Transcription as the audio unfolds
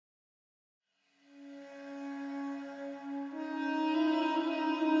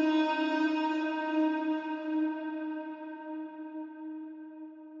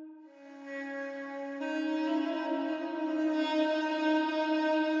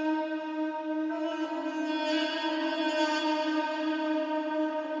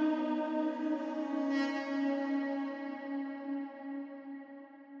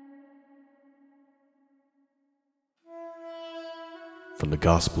From the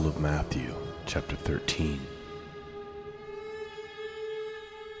Gospel of Matthew, chapter 13.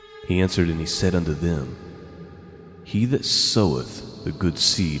 He answered and he said unto them, He that soweth the good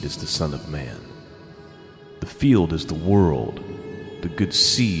seed is the Son of Man. The field is the world, the good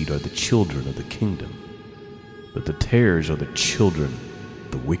seed are the children of the kingdom, but the tares are the children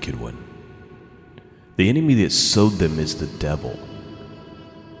of the wicked one. The enemy that sowed them is the devil.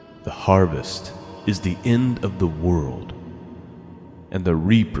 The harvest is the end of the world, and the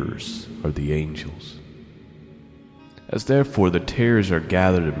reapers are the angels. As therefore the tares are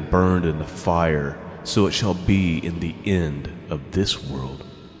gathered and burned in the fire, so it shall be in the end of this world.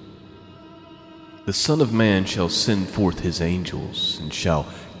 The Son of Man shall send forth his angels, and shall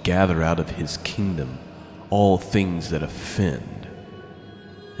gather out of his kingdom all things that offend,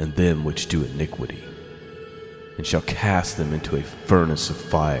 and them which do iniquity, and shall cast them into a furnace of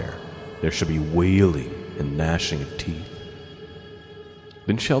fire. There shall be wailing and gnashing of teeth.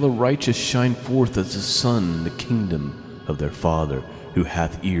 Then shall the righteous shine forth as the sun in the kingdom of their Father. Who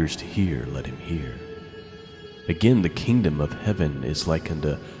hath ears to hear, let him hear. Again, the kingdom of heaven is like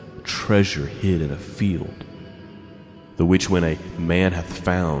unto treasure hid in a field, the which when a man hath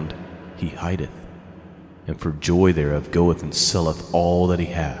found, he hideth, and for joy thereof goeth and selleth all that he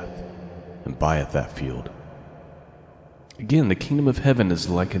hath, and buyeth that field. Again, the kingdom of heaven is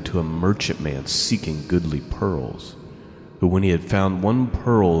like unto a merchantman seeking goodly pearls, who when he had found one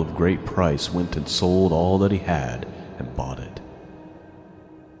pearl of great price went and sold all that he had and bought it.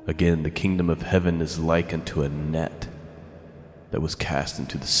 Again, the kingdom of heaven is like unto a net that was cast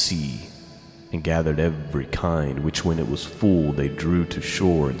into the sea, and gathered every kind, which when it was full they drew to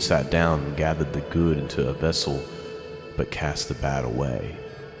shore, and sat down and gathered the good into a vessel, but cast the bad away.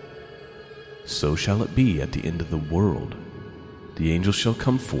 So shall it be at the end of the world. The angels shall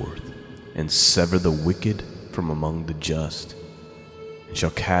come forth, and sever the wicked from among the just, and shall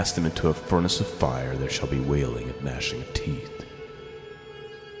cast them into a furnace of fire. There shall be wailing and gnashing of teeth.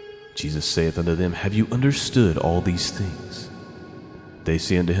 Jesus saith unto them, Have you understood all these things? They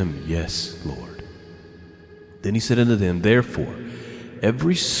say unto him, Yes, Lord. Then he said unto them, Therefore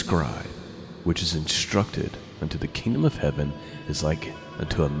every scribe which is instructed unto the kingdom of heaven is like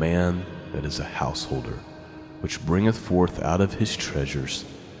unto a man that is a householder, which bringeth forth out of his treasures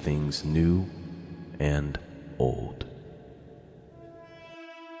things new and old.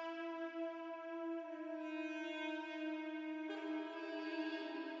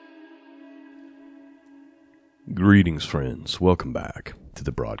 Greetings, friends. Welcome back to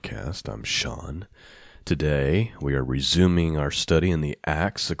the broadcast. I'm Sean. Today, we are resuming our study in the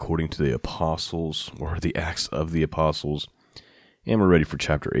Acts according to the Apostles, or the Acts of the Apostles, and we're ready for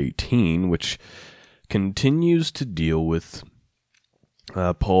chapter 18, which continues to deal with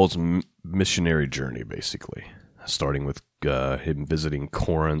Paul's missionary journey, basically, starting with him visiting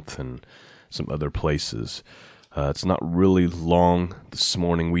Corinth and some other places. It's not really long this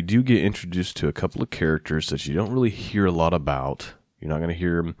morning. We do get introduced to a couple of characters that you don't really hear a lot about. You're not going to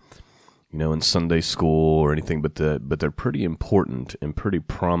hear them, in Sunday school or anything, but they're pretty important and pretty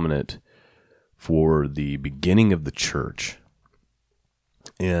prominent for the beginning of the church.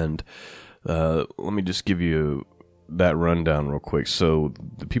 And let me just give you that rundown real quick. So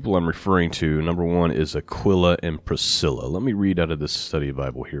the people I'm referring to, number one is Aquila and Priscilla. Let me read out of this study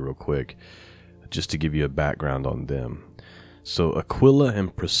Bible here real quick, just to give you a background on them. So Aquila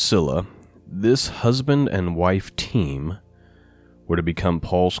and Priscilla, this husband and wife team, were to become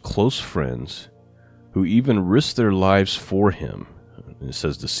Paul's close friends, who even risked their lives for him. It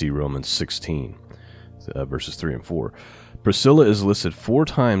says to see Romans 16, verses 3 and 4. Priscilla is listed 4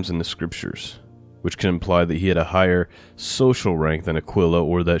 times in the scriptures, which can imply that he had a higher social rank than Aquila,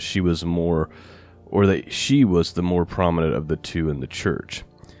 or that she was the more prominent of the two in the church.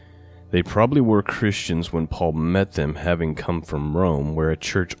 They probably were Christians when Paul met them, having come from Rome, where a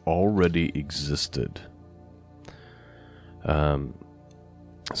church already existed.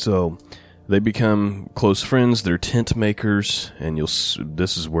 So they become close friends. They're tent makers, and this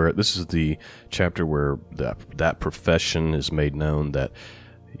is the chapter where that profession is made known, that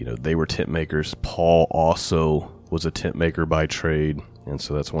they were tent makers. Paul also was a tent maker by trade, and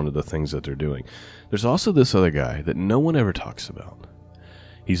so that's one of the things that they're doing. There's also this other guy that no one ever talks about.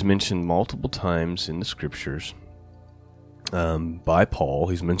 He's mentioned multiple times in the scriptures by Paul.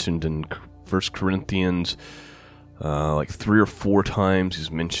 He's mentioned in 1 Corinthians like 3 or 4 times.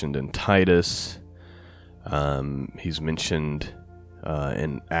 He's mentioned in Titus. He's mentioned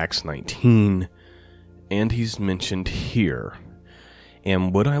in Acts 19. And he's mentioned here.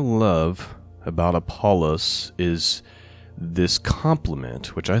 And what I love about Apollos is this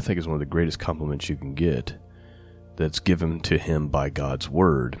compliment, which I think is one of the greatest compliments you can get, that's given to him by God's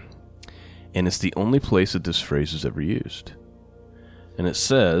word. And it's the only place that this phrase is ever used. And it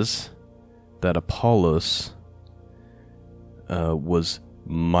says that Apollos was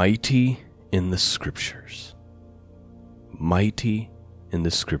mighty in the scriptures. Mighty in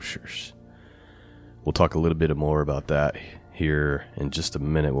the scriptures. We'll talk a little bit more about that here in just a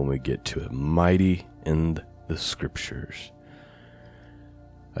minute when we get to it. Mighty in the scriptures.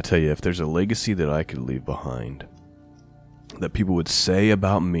 I tell you, if there's a legacy that I could leave behind, that people would say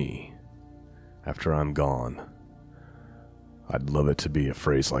about me after I'm gone, I'd love it to be a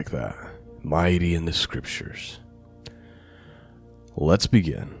phrase like that. Mighty in the scriptures. Let's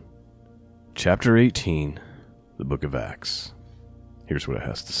begin. Chapter 18, the book of Acts. Here's what it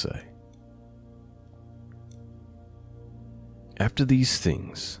has to say. After these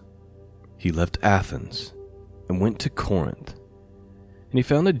things, he left Athens and went to Corinth. And he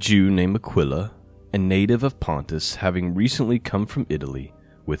found a Jew named Aquila, a native of Pontus, having recently come from Italy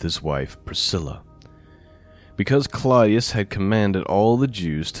with his wife Priscilla, because Claudius had commanded all the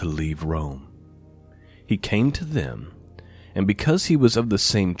Jews to leave Rome. He came to them, and because he was of the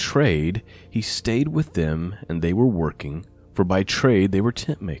same trade, he stayed with them, and they were working, for by trade they were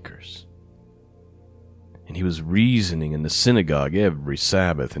tent makers. And he was reasoning in the synagogue every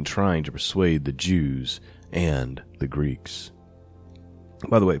Sabbath and trying to persuade the Jews and the Greeks.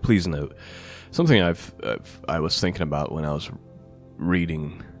 By the way, please note, something I was thinking about when I was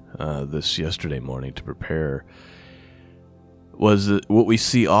reading this yesterday morning to prepare was that what we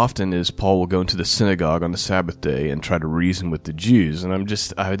see often is Paul will go into the synagogue on the Sabbath day and try to reason with the Jews, and I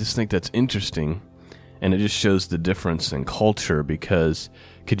just think that's interesting, and it just shows the difference in culture, because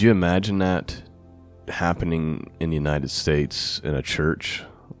could you imagine that happening in the United States in a church?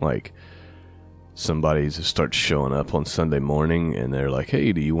 Like, somebody just starts showing up on Sunday morning and they're like,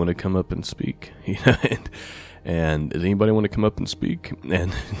 hey, do you want to come up and speak? And does anybody want to come up and speak?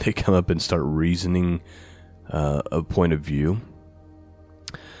 And they come up and start reasoning a point of view.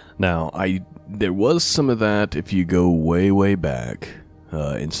 Now, there was some of that if you go way back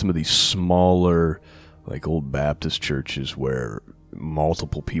in some of these smaller, like old Baptist churches where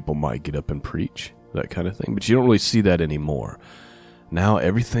multiple people might get up and preach, that kind of thing. But you don't really see that anymore. Now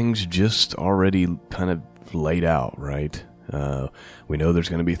everything's just already kind of laid out, right? We know there's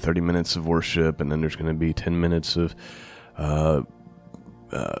going to be 30 minutes of worship, and then there's going to be 10 minutes of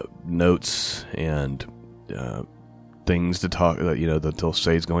notes and things to talk, that they'll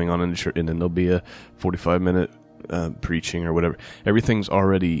say is going on in the church, and then there'll be a 45-minute preaching or whatever. Everything's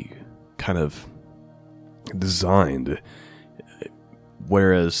already kind of designed,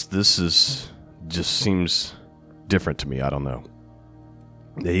 whereas this just seems different to me. I don't know.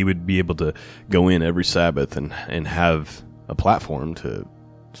 He would be able to go in every Sabbath and have a platform to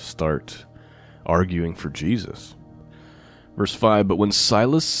start arguing for Jesus. Verse 5, but when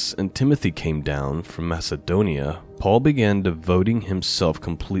Silas and Timothy came down from Macedonia, Paul began devoting himself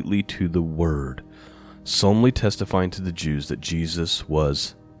completely to the word, solemnly testifying to the Jews that Jesus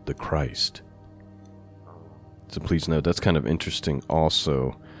was the Christ. So please note, that's kind of interesting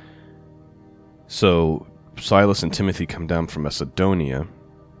also. So Silas and Timothy come down from Macedonia,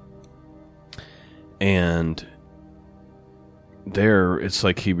 and there it's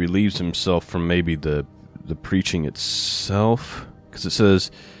like he relieves himself from maybe the preaching itself, because it says,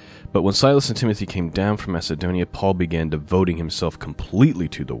 but when Silas and Timothy came down from Macedonia, Paul began devoting himself completely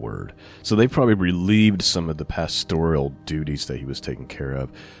to the word. So they probably relieved some of the pastoral duties that he was taking care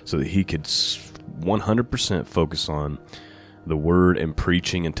of so that he could 100% focus on the word and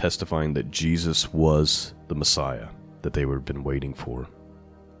preaching and testifying that Jesus was the Messiah that they had been waiting for.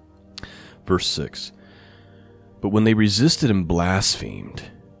 Verse 6, but when they resisted and blasphemed,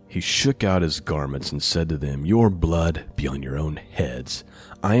 he shook out his garments and said to them, your blood be on your own heads.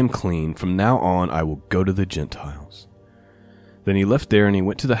 I am clean. From now on I will go to the Gentiles. Then he left there and he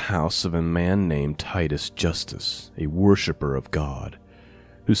went to the house of a man named Titus Justus, a worshipper of God,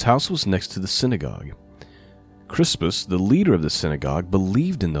 whose house was next to the synagogue. Crispus, the leader of the synagogue,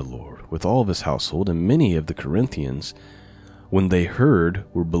 believed in the Lord with all of his household, and many of the Corinthians, when they heard,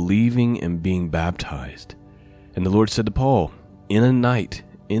 were believing and being baptized. And the Lord said to Paul, in the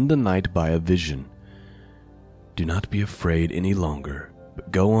night by a vision, do not be afraid any longer,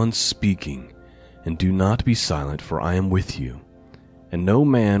 but go on speaking, and do not be silent, for I am with you. And no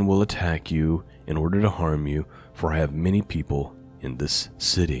man will attack you in order to harm you, for I have many people in this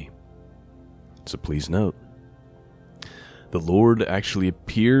city. So please note, the Lord actually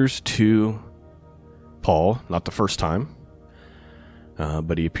appears to Paul, not the first time,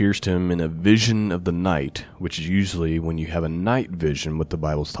 but he appears to him in a vision of the night, which is usually when you have a night vision, what the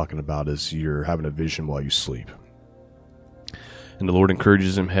Bible's talking about is you're having a vision while you sleep. And the Lord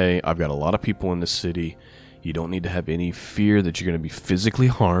encourages him, hey, I've got a lot of people in this city. You don't need to have any fear that you're going to be physically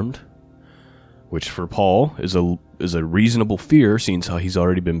harmed, which for Paul is a reasonable fear, seeing how he's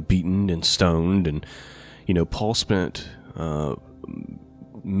already been beaten and stoned. And, Paul spent,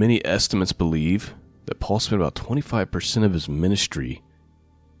 many estimates believe that Paul spent about 25% of his ministry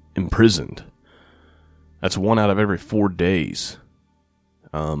imprisoned. That's 1 out of every 4 days.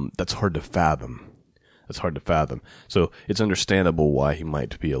 That's hard to fathom. So it's understandable why he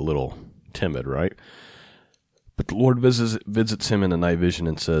might be a little timid, right? But the Lord visits him in a night vision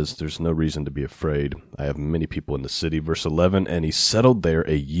and says, there's no reason to be afraid. I have many people in the city. Verse 11, and he settled there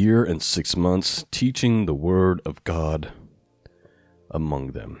 1 year and 6 months, teaching the word of God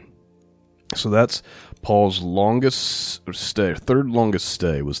among them. So that's Paul's longest stay, third longest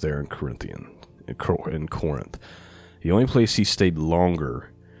stay was there in Corinth. The only place he stayed longer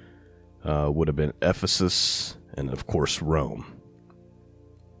would have been Ephesus and, of course, Rome.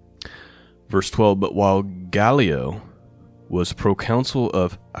 Verse 12, but while Gallio was proconsul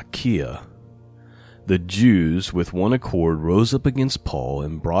of Achaia, the Jews with one accord rose up against Paul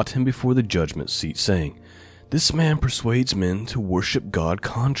and brought him before the judgment seat, saying, this man persuades men to worship God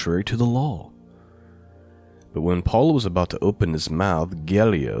contrary to the law. But when Paul was about to open his mouth,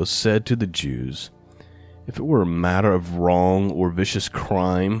 Gallio said to the Jews, if it were a matter of wrong or vicious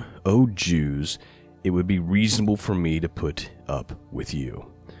crime, O Jews, it would be reasonable for me to put up with you.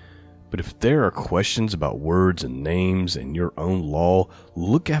 But if there are questions about words and names and your own law,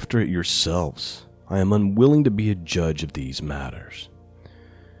 look after it yourselves. I am unwilling to be a judge of these matters.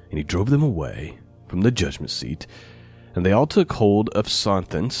 And he drove them away from the judgment seat, and they all took hold of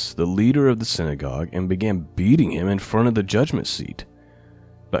Sosthenes, the leader of the synagogue, and began beating him in front of the judgment seat.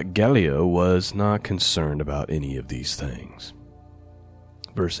 But Gallio was not concerned about any of these things.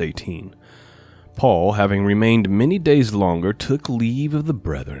 Verse 18, Paul, having remained many days longer, took leave of the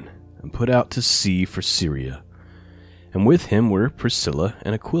brethren, and put out to sea for Syria. And with him were Priscilla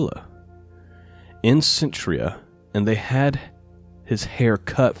and Aquila. In Cenchrea, and they had his hair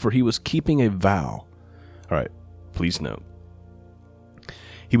cut, for he was keeping a vow. All right, please note.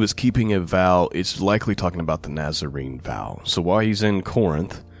 He was keeping a vow. It's likely talking about the Nazarene vow. So while he's in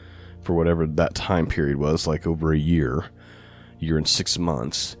Corinth, for whatever that time period was, like over a year and 6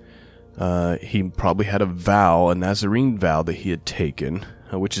 months, he probably had a vow, a Nazarene vow that he had taken,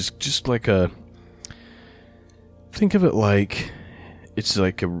 which is just like think of it like, it's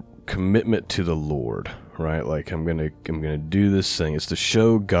like a commitment to the Lord, right? Like I'm gonna do this thing. It's to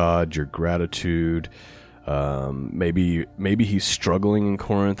show God your gratitude. Maybe he's struggling in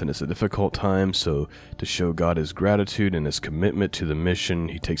Corinth and it's a difficult time, so to show God his gratitude and his commitment to the mission,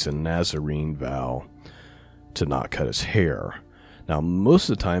 he takes a Nazarene vow to not cut his hair. Now, most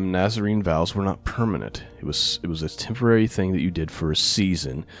of the time, Nazarene vows were not permanent. It was a temporary thing that you did for a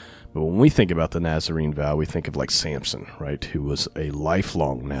season. But when we think about the Nazarene vow, we think of like Samson, right, who was a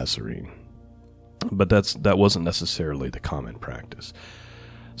lifelong Nazarene. But that wasn't necessarily the common practice.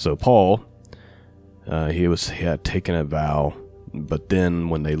 So Paul, he had taken a vow, but then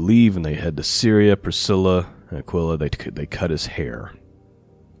when they leave and they head to Syria, Priscilla and Aquila, they cut his hair.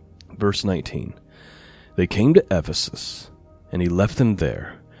 Verse 19, they came to Ephesus, and he left them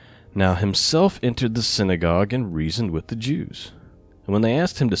there. Now himself entered the synagogue and reasoned with the Jews. And when they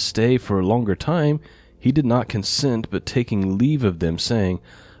asked him to stay for a longer time, he did not consent, but taking leave of them, saying,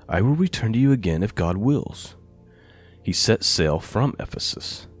 I will return to you again if God wills. He set sail from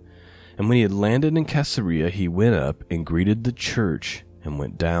Ephesus. And when he had landed in Caesarea, he went up and greeted the church and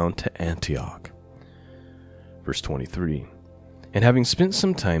went down to Antioch. Verse 23, and having spent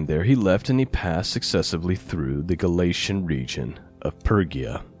some time there, he left and he passed successively through the Galatian region of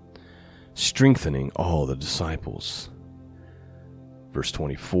Phrygia, strengthening all the disciples. Verse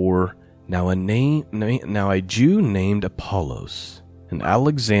 24, now a Jew named Apollos, an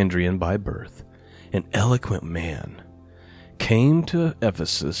Alexandrian by birth, an eloquent man, came to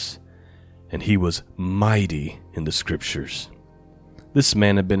Ephesus, and he was mighty in the Scriptures. This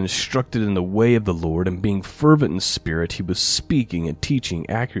man had been instructed in the way of the Lord, and being fervent in spirit, he was speaking and teaching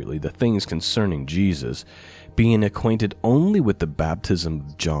accurately the things concerning Jesus, being acquainted only with the baptism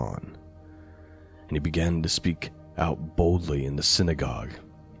of John. And he began to speak out boldly in the synagogue.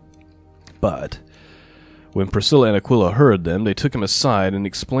 But when Priscilla and Aquila heard them, they took him aside and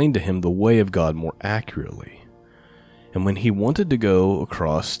explained to him the way of God more accurately. And when he wanted to go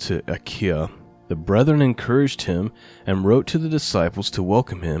across to Achaia, the brethren encouraged him and wrote to the disciples to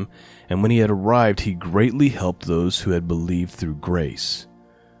welcome him, and when he had arrived, he greatly helped those who had believed through grace.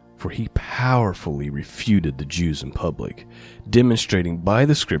 For he powerfully refuted the Jews in public, demonstrating by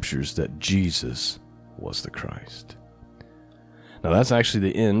the Scriptures that Jesus was the Christ. Now, that's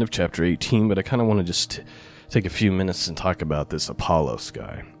actually the end of chapter 18, but I kind of want to just take a few minutes and talk about this Apollos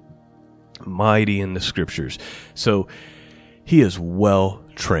guy. Mighty in the scriptures. So, he is well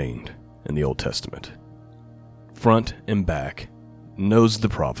trained in the Old Testament. Front and back. Knows the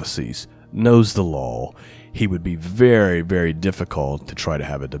prophecies. Knows the law. He would be very, very difficult to try to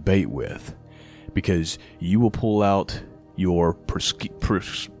have a debate with, because you will pull out your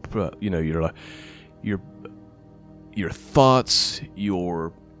your thoughts,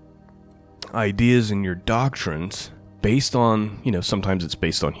 your ideas, and your doctrines based on, sometimes it's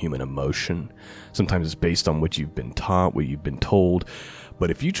based on human emotion, sometimes it's based on what you've been taught, what you've been told.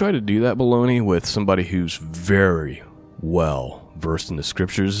 But if you try to do that baloney with somebody who's very well versed in the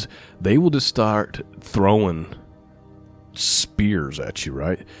scriptures, they will just start throwing spears at you,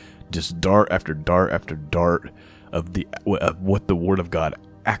 right? Just dart after dart after dart of what the Word of God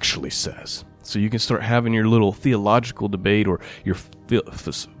actually says. So you can start having your little theological debate or your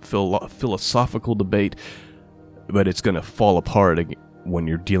philosophical debate, but it's going to fall apart when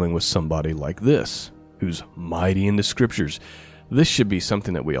you're dealing with somebody like this, who's mighty in the scriptures. This should be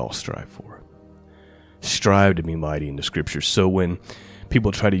something that we all strive for. Strive to be mighty in the scriptures. So when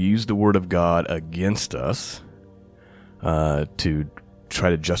people try to use the Word of God against us, to try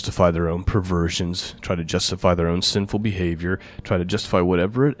to justify their own perversions, try to justify their own sinful behavior, try to justify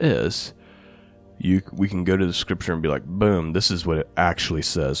whatever it is, we can go to the scripture and be like, boom, this is what it actually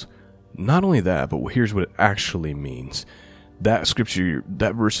says. Not only that, but here's what it actually means. That scripture,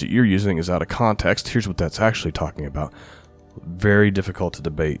 that verse that you're using is out of context. Here's what that's actually talking about. Very difficult to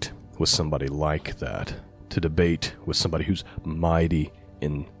debate with somebody like that, to debate with somebody who's mighty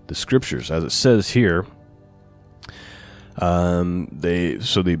in the scriptures. As it says here,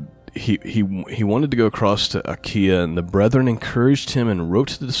 he wanted to go across to Achaia, and the brethren encouraged him and wrote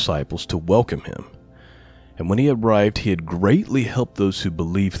to the disciples to welcome him. And when he arrived, he had greatly helped those who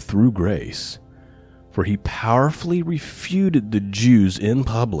believed through grace, for he powerfully refuted the Jews in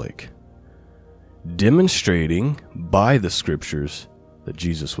public, demonstrating by the scriptures that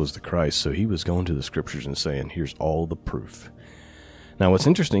Jesus was the Christ. So he was going to the scriptures and saying, here's all the proof. Now what's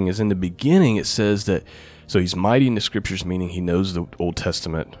interesting is in the beginning it says that, so he's mighty in the scriptures, meaning he knows the Old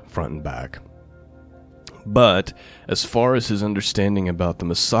Testament front and back. But as far as his understanding about the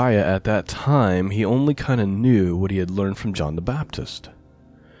Messiah at that time, he only kind of knew what he had learned from John the Baptist.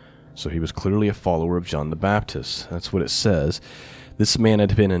 So he was clearly a follower of John the Baptist. That's what it says. This man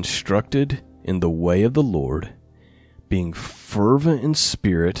had been instructed in the way of the Lord, being fervent in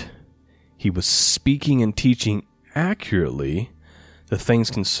spirit. He was speaking and teaching accurately the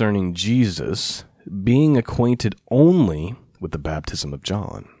things concerning Jesus, being acquainted only with the baptism of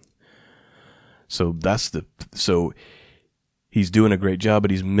John. So he's doing a great job,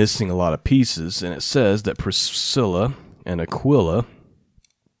 but he's missing a lot of pieces. And it says that Priscilla and Aquila,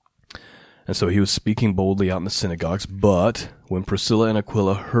 and so he was speaking boldly out in the synagogues, but when Priscilla and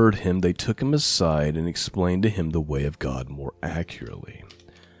Aquila heard him, they took him aside and explained to him the way of God more accurately.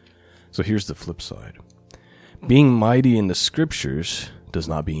 So here's the flip side. Being mighty in the scriptures does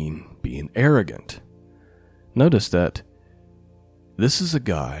not mean being arrogant. Notice that this is a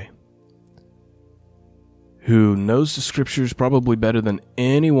guy who knows the scriptures probably better than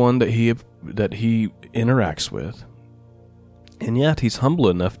anyone that he interacts with. And yet he's humble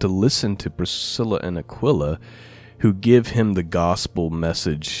enough to listen to Priscilla and Aquila, who give him the gospel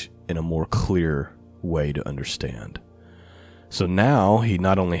message in a more clear way to understand. So now he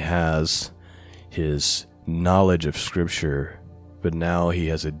not only has his knowledge of scripture, but now he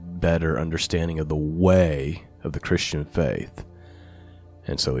has a better understanding of the way of the Christian faith.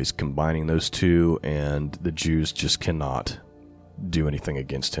 And so he's combining those two, and the Jews just cannot do anything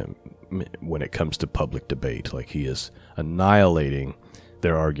against him when it comes to public debate. Like, he is annihilating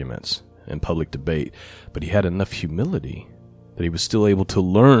their arguments in public debate. But he had enough humility that he was still able to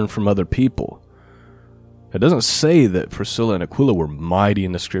learn from other people. It doesn't say that Priscilla and Aquila were mighty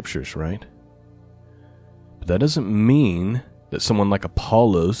in the scriptures, right? But that doesn't mean that someone like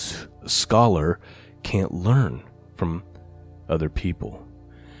Apollos, a scholar, can't learn from other people.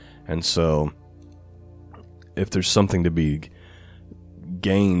 And so, if there's something to be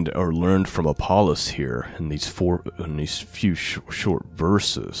gained or learned from Apollos here in these few short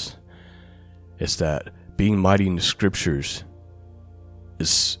verses, it's that being mighty in the scriptures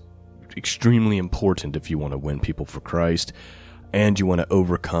is extremely important if you want to win people for Christ and you want to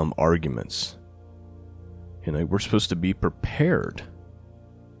overcome arguments. We're supposed to be prepared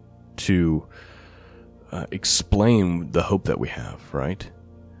to explain the hope that we have, right?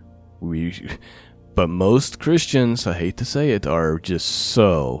 But most Christians, I hate to say it, are just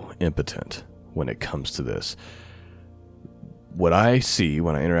so impotent when it comes to this. what I see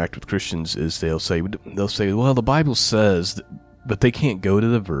when I interact with Christians is they'll say, well, the Bible says, but they can't go to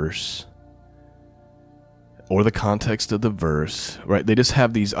the verse or the context of the verse, right? They just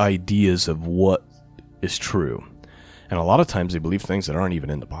have these ideas of what is true. And a lot of times they believe things that aren't even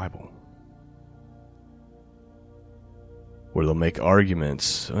in the Bible. Where they'll make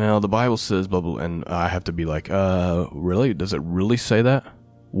arguments, well, the Bible says blah, blah, and I have to be like, really? Does it really say that?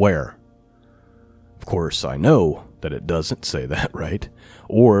 Where? Of course, I know that it doesn't say that, right?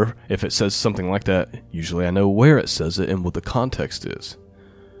 Or if it says something like that, usually I know where it says it and what the context is.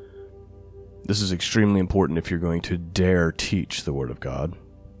 This is extremely important if you're going to dare teach the Word of God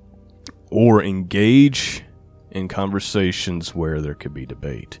or engage in conversations where there could be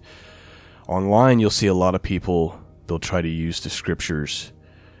debate. Online, you'll see a lot of people, they'll try to use the scriptures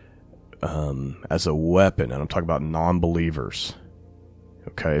as a weapon, and I'm talking about non-believers.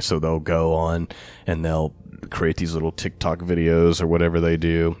 Okay, so they'll go on and they'll create these little TikTok videos or whatever they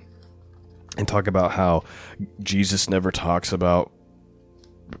do and talk about how Jesus never talks about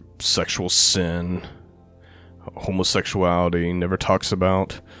sexual sin, homosexuality, never talks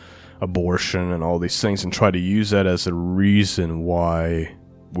about abortion and all these things, and try to use that as a reason why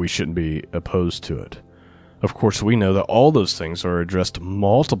we shouldn't be opposed to it. Of course, we know that all those things are addressed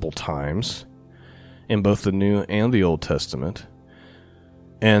multiple times in both the New and the Old Testament,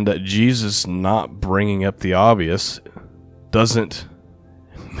 and that Jesus not bringing up the obvious doesn't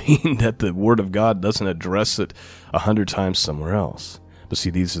mean that the Word of God doesn't address it 100 times somewhere else. But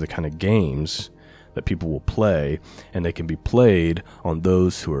see, these are the kind of games that people will play, and they can be played on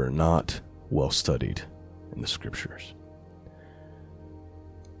those who are not well studied in the Scriptures.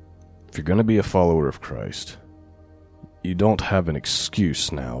 If you're going to be a follower of Christ, you don't have an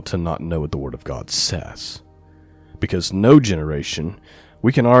excuse now to not know what the Word of God says. Because no generation,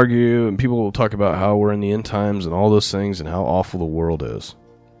 we can argue, and people will talk about how we're in the end times and all those things and how awful the world is.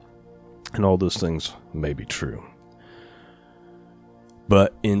 And all those things may be true.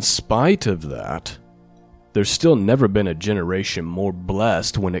 But in spite of that, there's still never been a generation more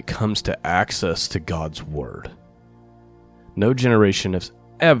blessed when it comes to access to God's Word. No generation has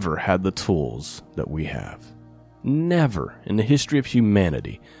ever had the tools that we have. Never in the history of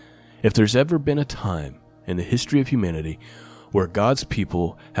humanity. If there's ever been a time in the history of humanity where God's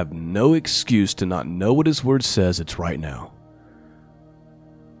people have no excuse to not know what His Word says, it's right now.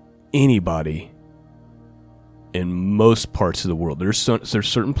 Anybody in most parts of the world. There's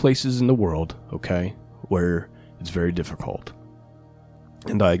certain places in the world, okay, where it's very difficult.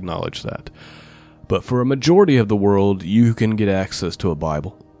 And I acknowledge that. But for a majority of the world, you can get access to a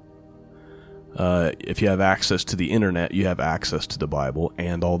Bible. If you have access to the internet, you have access to the Bible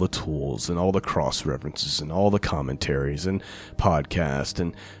and all the tools and all the cross-references and all the commentaries and podcasts,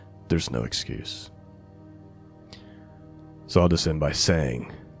 and there's no excuse. So I'll just end by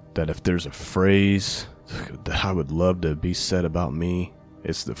saying that if there's a phrase that I would love to be said about me,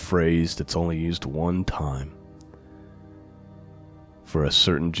 it's the phrase that's only used one time for a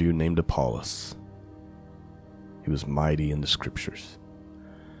certain Jew named Apollos. He was mighty in the Scriptures.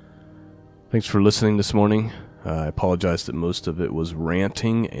 Thanks for listening this morning. I apologize that most of it was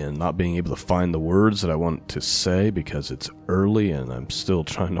ranting and not being able to find the words that I want to say because it's early and I'm still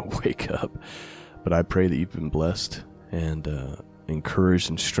trying to wake up. But I pray that you've been blessed and encouraged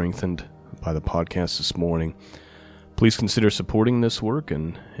and strengthened by the podcast this morning. Please consider supporting this work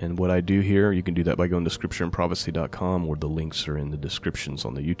and what I do here. You can do that by going to scriptureandprophecy.com, or the links are in the descriptions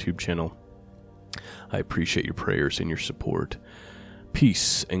on the YouTube channel. I appreciate your prayers and your support.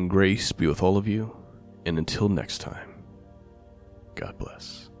 Peace and grace be with all of you, and until next time, God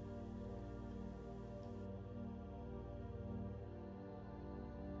bless.